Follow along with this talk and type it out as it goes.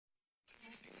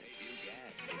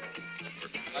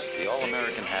The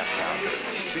all-American half pound,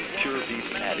 2 pure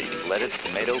beef patties, lettuce,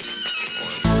 tomato.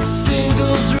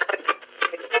 Singles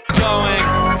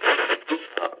going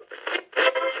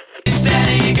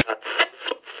steady.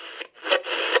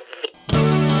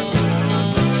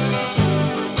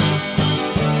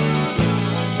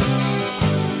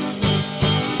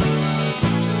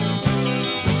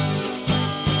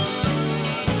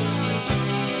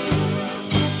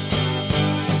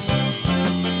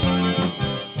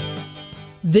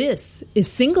 This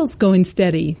is Singles Going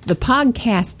Steady, the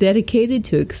podcast dedicated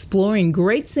to exploring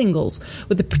great singles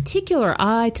with a particular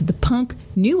eye to the punk,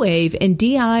 new wave, and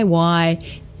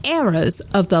DIY eras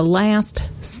of the last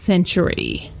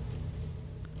century.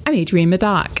 I'm Adrienne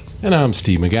Madoc. And I'm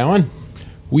Steve McGowan.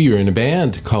 We are in a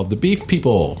band called the Beef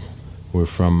People. We're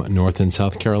from North and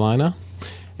South Carolina,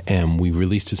 and we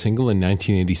released a single in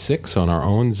 1986 on our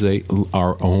own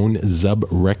Zub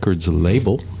Records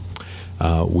label.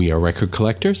 We are record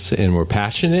collectors, and we're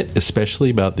passionate,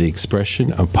 especially about the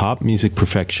expression of pop music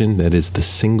perfection that is the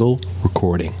single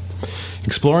recording.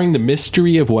 Exploring the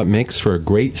mystery of what makes for a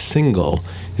great single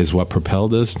is what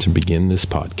propelled us to begin this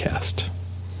podcast.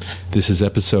 This is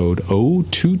episode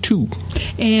 022.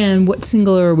 And what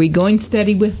single are we going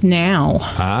steady with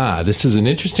now? This is an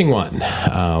interesting one.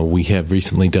 We have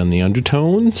recently done the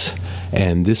Undertones,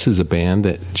 and this is a band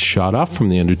that shot off from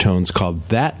the Undertones called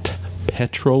That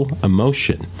Petrol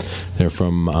Emotion. They're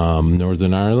from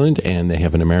Northern Ireland, and they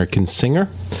have an American singer.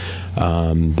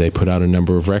 They put out a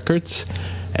number of records.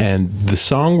 And the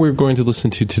song we're going to listen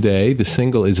to today, the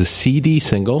single, is a CD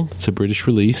single. It's a British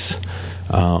release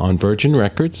on Virgin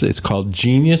Records. It's called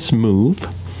Genius Move.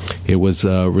 It was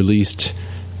released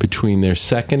between their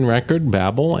second record,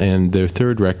 Babel, and their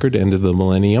third record, End of the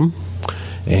Millennium.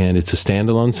 And it's a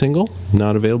standalone single,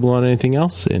 not available on anything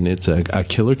else, and it's a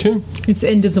killer tune. It's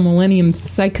End of the Millennium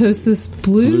Psychosis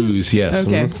Blues? Blues, yes.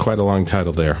 Okay. Quite a long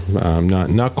title there.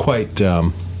 Not quite,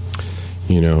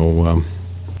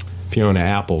 Fiona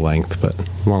Apple length, but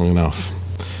long enough.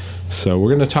 So we're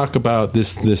going to talk about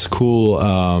this cool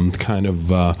kind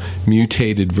of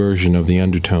mutated version of the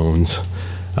Undertones.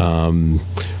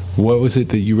 What was it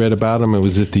that you read about them? It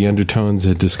was that the Undertones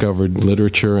had discovered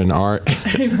literature and art.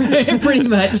 Pretty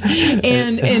much.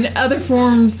 And other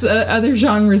forms, other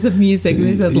genres of music.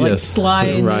 There's like Sly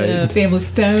and Family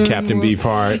Stone. Captain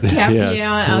Beefheart.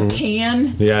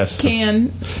 Can. Yes.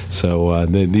 Can. So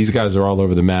these guys are all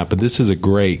over the map. But this is a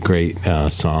great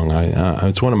song.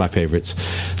 It's one of my favorites.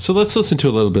 So let's listen to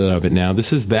a little bit of it now.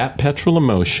 This is That Petrol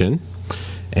Emotion.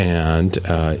 And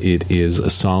it is a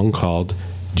song called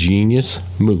Genius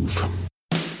Move.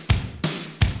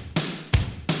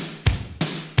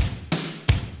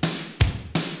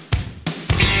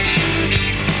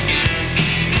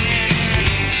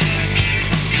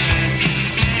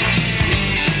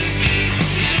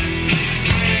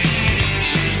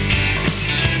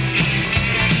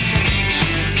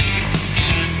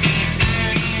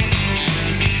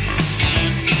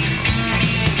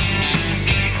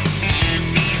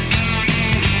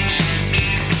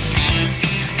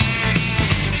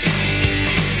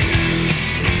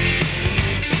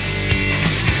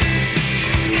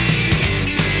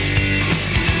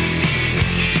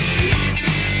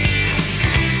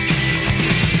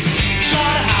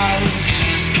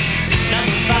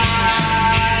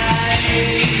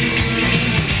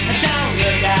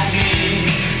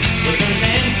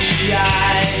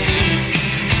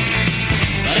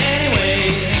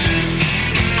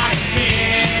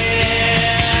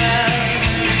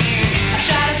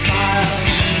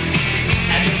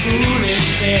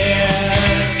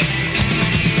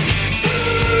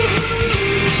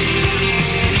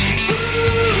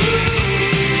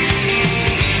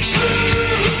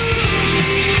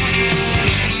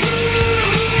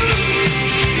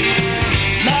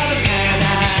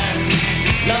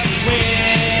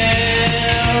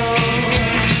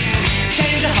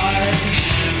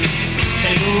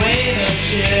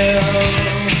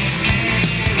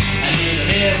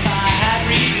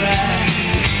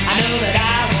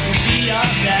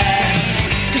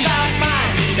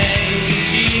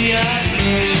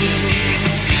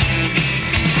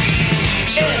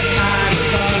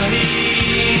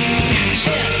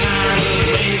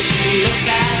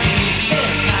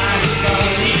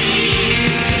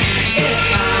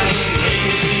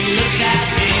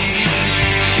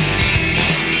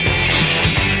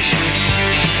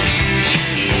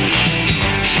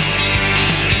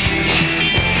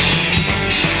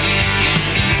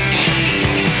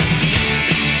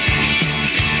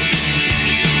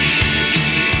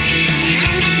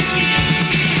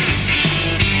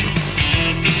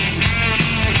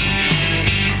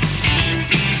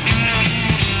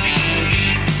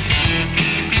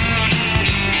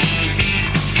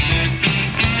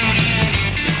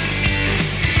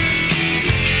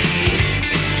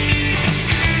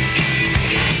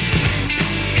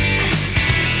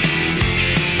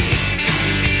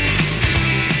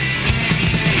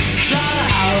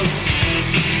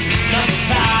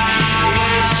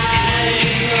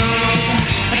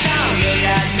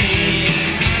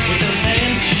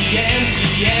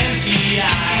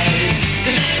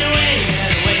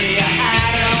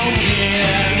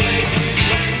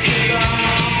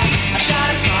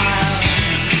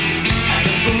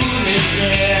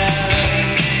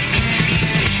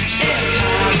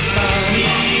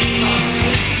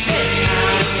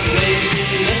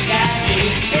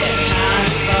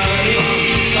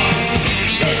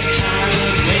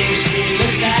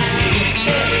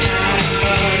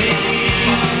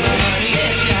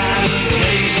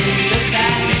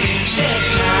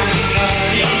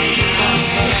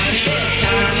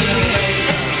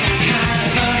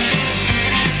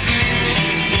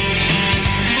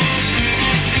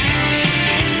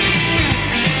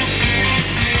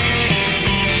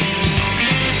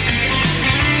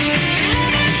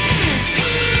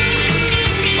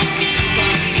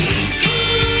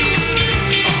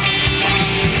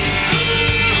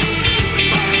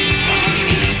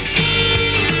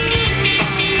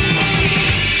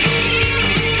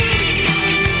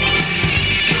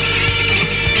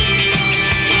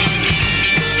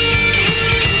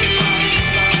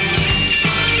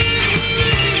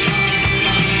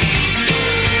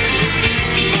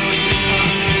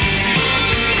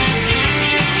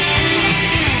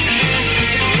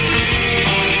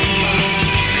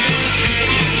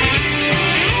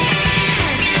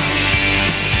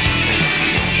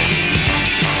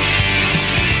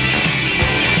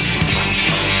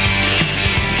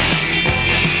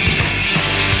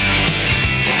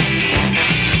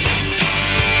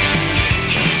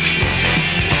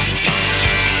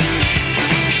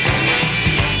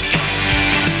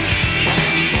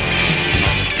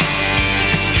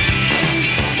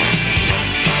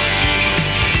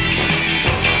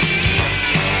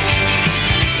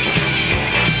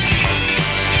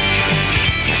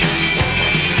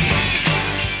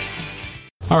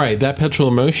 All right, That Petrol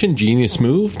Emotion, Genius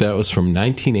Move, that was from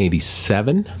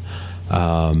 1987.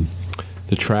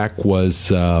 The track was,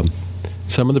 some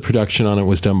of the production on it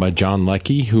was done by John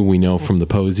Leckie, who we know from the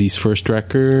Posies' first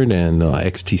record, and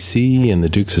XTC and the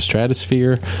Dukes of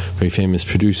Stratosphere, very famous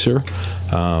producer.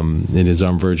 It is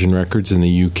on Virgin Records in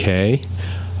the UK.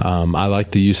 I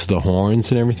like the use of the horns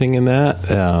and everything in that.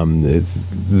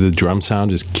 The drum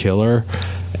sound is killer.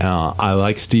 I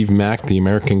like Steve Mack, the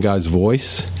American guy's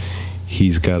voice.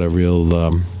 He's got a real...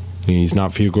 he's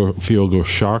not Fielgo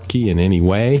Sharkey in any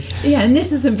way. Yeah, and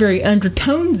this isn't very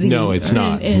undertonesy. No, it's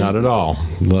not. Not at all.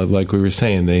 Like we were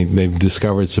saying, they've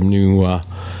discovered some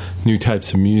new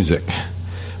types of music.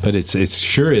 But it's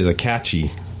sure is a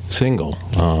catchy single.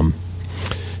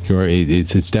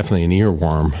 It's definitely an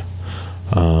earworm.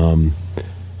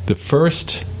 The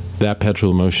first That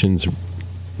Petrol Emotions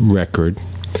record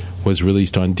was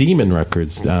released on Demon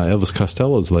Records, Elvis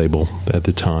Costello's label at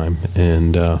the time,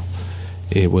 and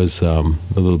it was a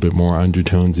little bit more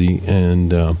undertonesy.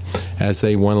 And as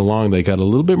they went along, they got a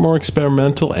little bit more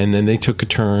experimental, and then they took a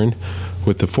turn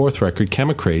with the fourth record,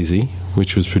 Chemicrazy,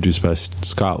 which was produced by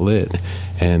Scott Litt,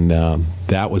 and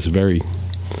that was a very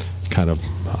kind of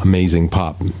amazing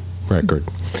pop record.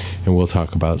 And we'll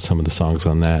talk about some of the songs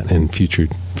on that in future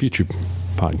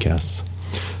podcasts.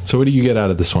 So what do you get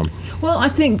out of this one? Well, I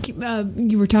think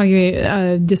you were talking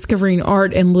about discovering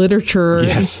art and literature.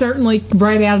 Yes. And certainly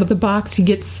right out of the box, you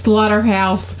get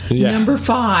Slaughterhouse, number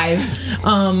 5.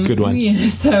 Good one. Yeah,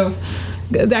 so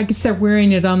I guess they're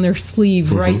wearing it on their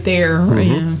sleeve right there.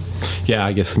 Mm-hmm. Yeah,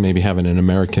 I guess maybe having an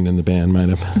American in the band might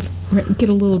have... Get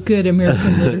a little good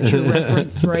American literature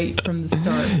reference right from the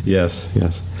start. Yes.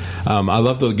 I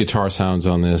love the guitar sounds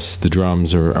on this. The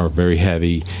drums are very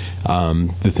heavy.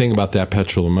 The thing about That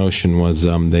Petrol Emotion was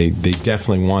they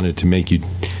definitely wanted to make you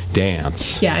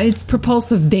dance. Yeah, it's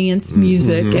propulsive dance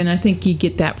music, and I think you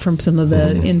get that from some of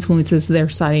the influences they're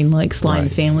citing, like Sly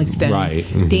and the Family Stone. Right.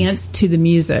 Dance to the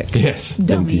music. Yes.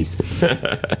 Dummies.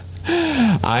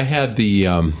 I had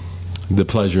the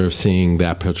pleasure of seeing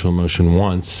That Petrol Emotion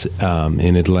once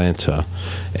in Atlanta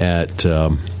at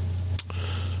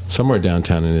somewhere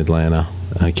downtown in Atlanta.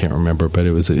 I can't remember, but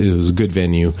it was a good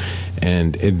venue,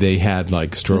 and they had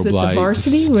like strobe lights. Was it the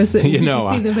Varsity? Was it? You know,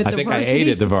 I think I ate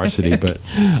at the Varsity, but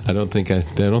I don't think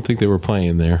they were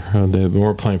playing there. They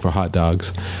weren't playing for hot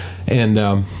dogs, and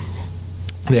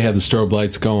they had the strobe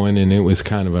lights going, and it was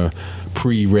kind of a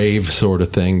pre-rave sort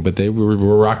of thing, but they were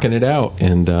rocking it out,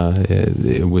 and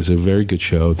it was a very good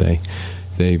show. They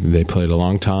played a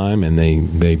long time, and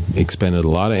they expended a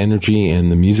lot of energy, and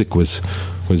the music was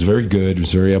very good. It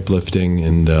was very uplifting,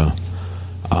 and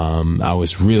I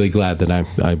was really glad that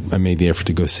I made the effort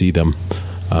to go see them,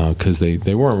 because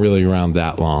they weren't really around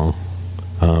that long.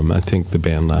 I think the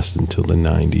band lasted until the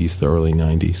early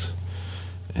 90s,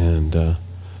 and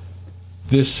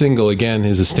this single again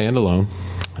is a standalone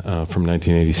from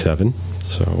 1987.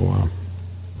 So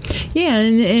yeah,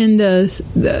 and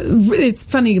it's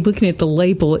funny looking at the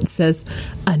label. It says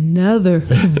another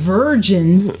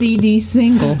Virgin CD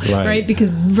single, right?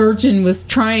 Because Virgin was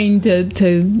trying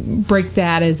to break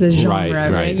that as a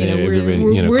genre, right?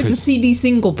 We're the CD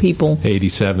single people.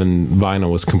 87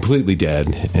 vinyl was completely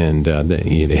dead, and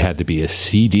it had to be a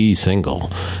CD single,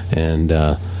 and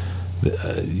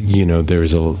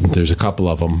there's a couple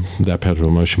of them. That Petrol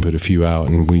Emotion put a few out,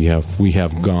 and we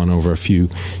have gone over a few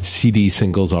CD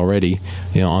singles already,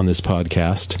 on this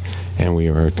podcast, and we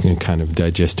are kind of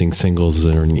digesting singles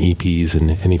or EPs in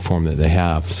any form that they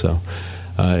have. So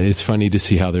it's funny to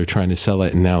see how they're trying to sell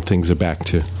it, and now things are back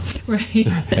to right.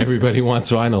 Everybody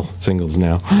wants vinyl singles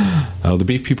now. The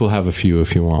Beef People have a few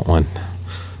if you want one.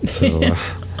 So.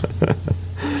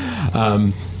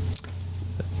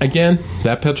 Again,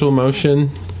 That Petrol Emotion,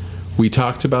 we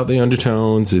talked about the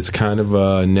undertones. It's kind of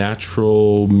a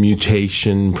natural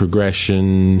mutation,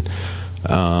 progression,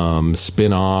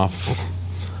 spin-off.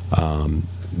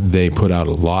 They put out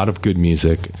a lot of good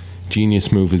music.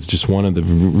 Genius Move is just one of the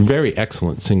very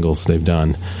excellent singles they've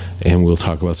done, and we'll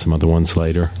talk about some other ones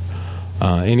later.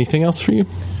 Anything else for you?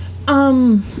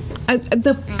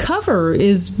 The cover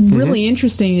is really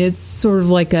interesting. It's sort of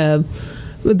like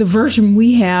the version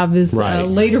we have is a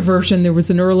later version. There was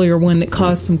an earlier one that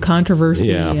caused some controversy.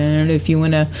 Yeah. I don't know if you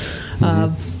want to...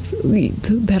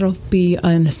 that'll be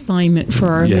an assignment for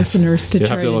our listeners to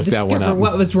try to discover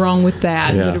what was wrong with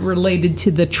that. But it related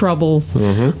to the Troubles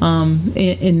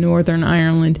in Northern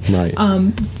Ireland. Right.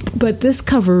 But this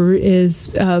cover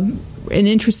is an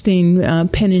interesting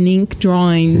pen and ink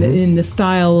drawing in the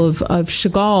style of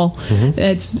Chagall.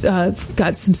 It's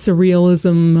got some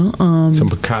surrealism, some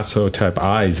Picasso type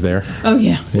eyes there. Oh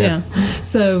yeah.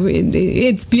 So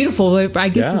it's beautiful. I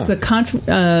guess it's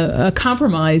a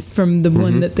compromise from the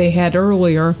one that they had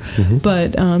earlier,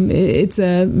 but it's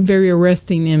a very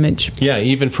arresting image. Yeah,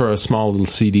 even for a small little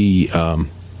CD,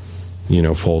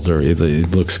 folder, it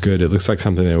looks good. It looks like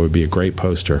something that would be a great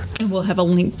poster. And we'll have a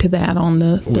link to that on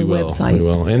the website. We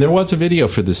will. And there was a video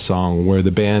for this song where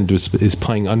the band is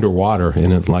playing underwater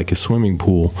in like a swimming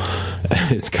pool.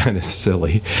 It's kind of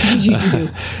silly. As you do.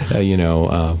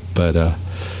 But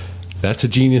that's a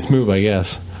genius move, I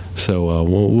guess. So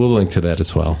we'll link to that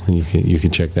as well. You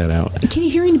can check that out. Can you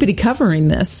hear anybody covering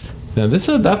this? Now that's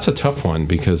a tough one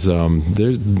because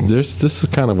this is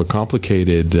kind of a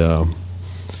complicated,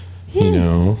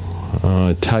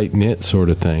 tight knit sort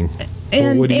of thing.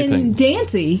 And what do you think?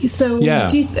 Dancy. So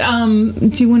do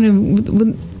you want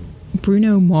to?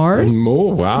 Bruno Mars?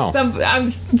 Oh, wow. I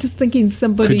was just thinking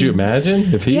somebody. Could you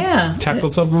imagine if he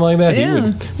tackled something like that? He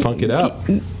would funk it up.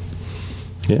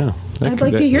 Yeah. I'd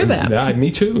like to hear that. Yeah, me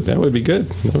too. That would be good.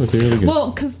 That would be really good. Well,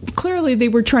 because clearly they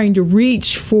were trying to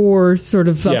reach for sort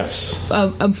of a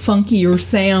funkier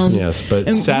sound. Yes,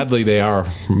 but sadly they are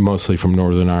mostly from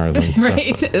Northern Ireland.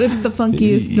 Right. So. It's the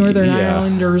funkiest Northern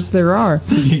Irelanders there are.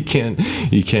 You can't,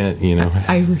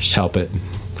 Irish. help it.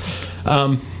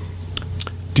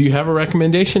 Do you have a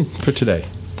recommendation for today?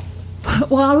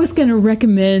 Well, I was going to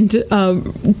recommend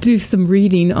do some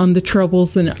reading on the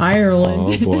Troubles in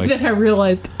Ireland. Oh, boy. That I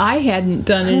realized I hadn't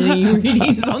done any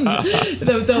readings on.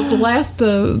 The last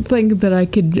thing that I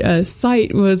could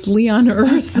cite was Leon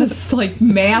Uris's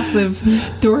massive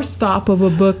doorstop of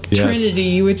a book,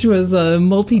 Trinity, which was a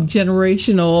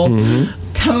multi-generational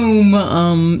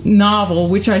tome novel,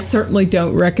 which I certainly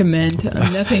don't recommend.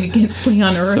 Nothing against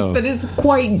Leon Uris, but it's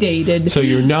quite dated. So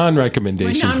your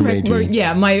non-recommendation from Adrian.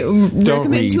 Yeah, my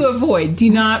recommend to avoid. Do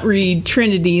not read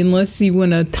Trinity unless you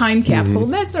want a time capsule.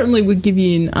 That certainly would give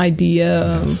you an idea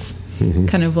of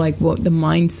kind of like what the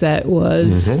mindset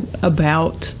was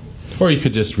about. Or you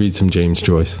could just read some James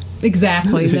Joyce.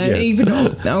 Exactly.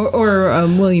 Or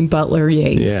William Butler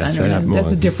Yeats. Yes, I don't know.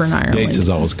 That's a different Ireland. Yeats is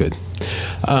always good.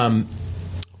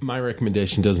 My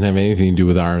recommendation doesn't have anything to do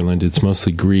with Ireland. It's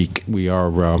mostly Greek. We are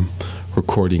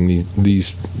recording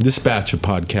this batch of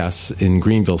podcasts in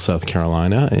Greenville, South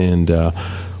Carolina, and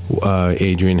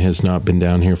Adrian has not been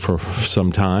down here for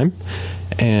some time.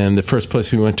 And the first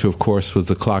place we went to, of course, was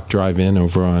the Clock Drive-In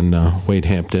over on Wade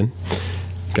Hampton.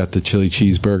 Got the chili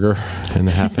cheeseburger and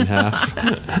the half and half.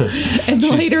 And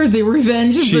later the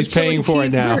revenge of the chili paying for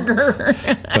cheeseburger. It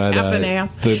now. But, half and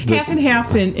half. Half and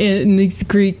half in these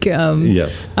Greek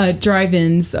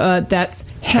drive-ins. That's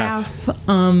half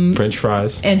French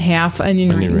fries and half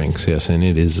onion rings. Yes, and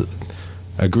it is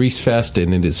a grease fest,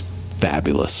 and it is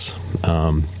fabulous.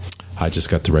 I just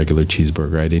got the regular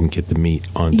cheeseburger. I didn't get the meat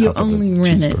on top of the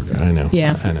cheeseburger. I know.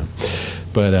 Yeah. I know.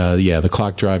 But, the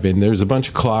Clock Drive-In, there's a bunch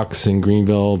of clocks in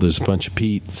Greenville. There's a bunch of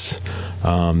Pete's.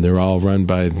 They're all run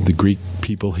by the Greek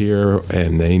people here,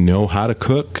 and they know how to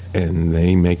cook, and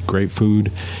they make great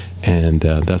food. And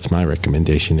that's my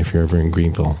recommendation. If you're ever in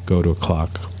Greenville, go to a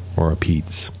Clock or a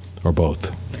Pete's or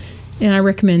both. And I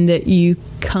recommend that you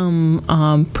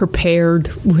come prepared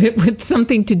with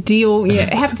something to deal.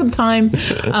 Have some time,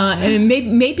 and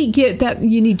maybe get that.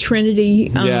 You need Trinity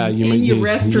in your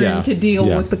restroom to deal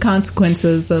with the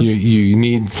consequences of. You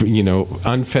need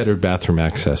unfettered bathroom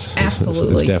access.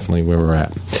 Absolutely, is definitely where we're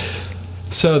at.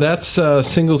 So that's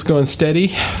Singles Going Steady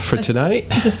for tonight.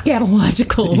 The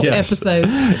scatological episode,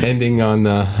 ending on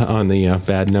the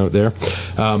bad note there.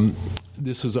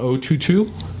 This was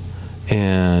 022.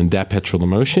 And that Petrol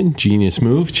Emotion, genius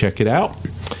move. Check it out.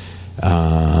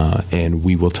 And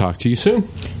we will talk to you soon.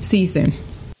 See you soon.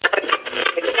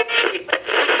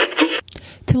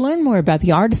 To learn more about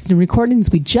the artists and recordings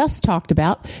we just talked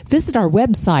about, visit our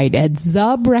website at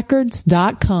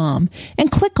zubrecords.com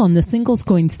and click on the Singles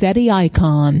Going Steady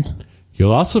icon.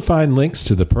 You'll also find links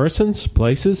to the persons,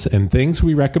 places, and things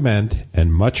we recommend,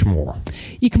 and much more.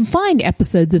 You can find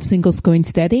episodes of Singles Going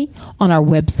Steady on our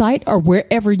website or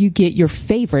wherever you get your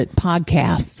favorite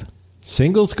podcasts.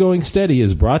 Singles Going Steady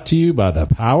is brought to you by the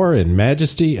power and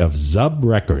majesty of Zub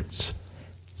Records.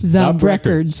 Zub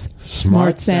Records.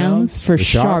 Smart sounds for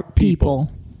sharp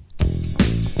people.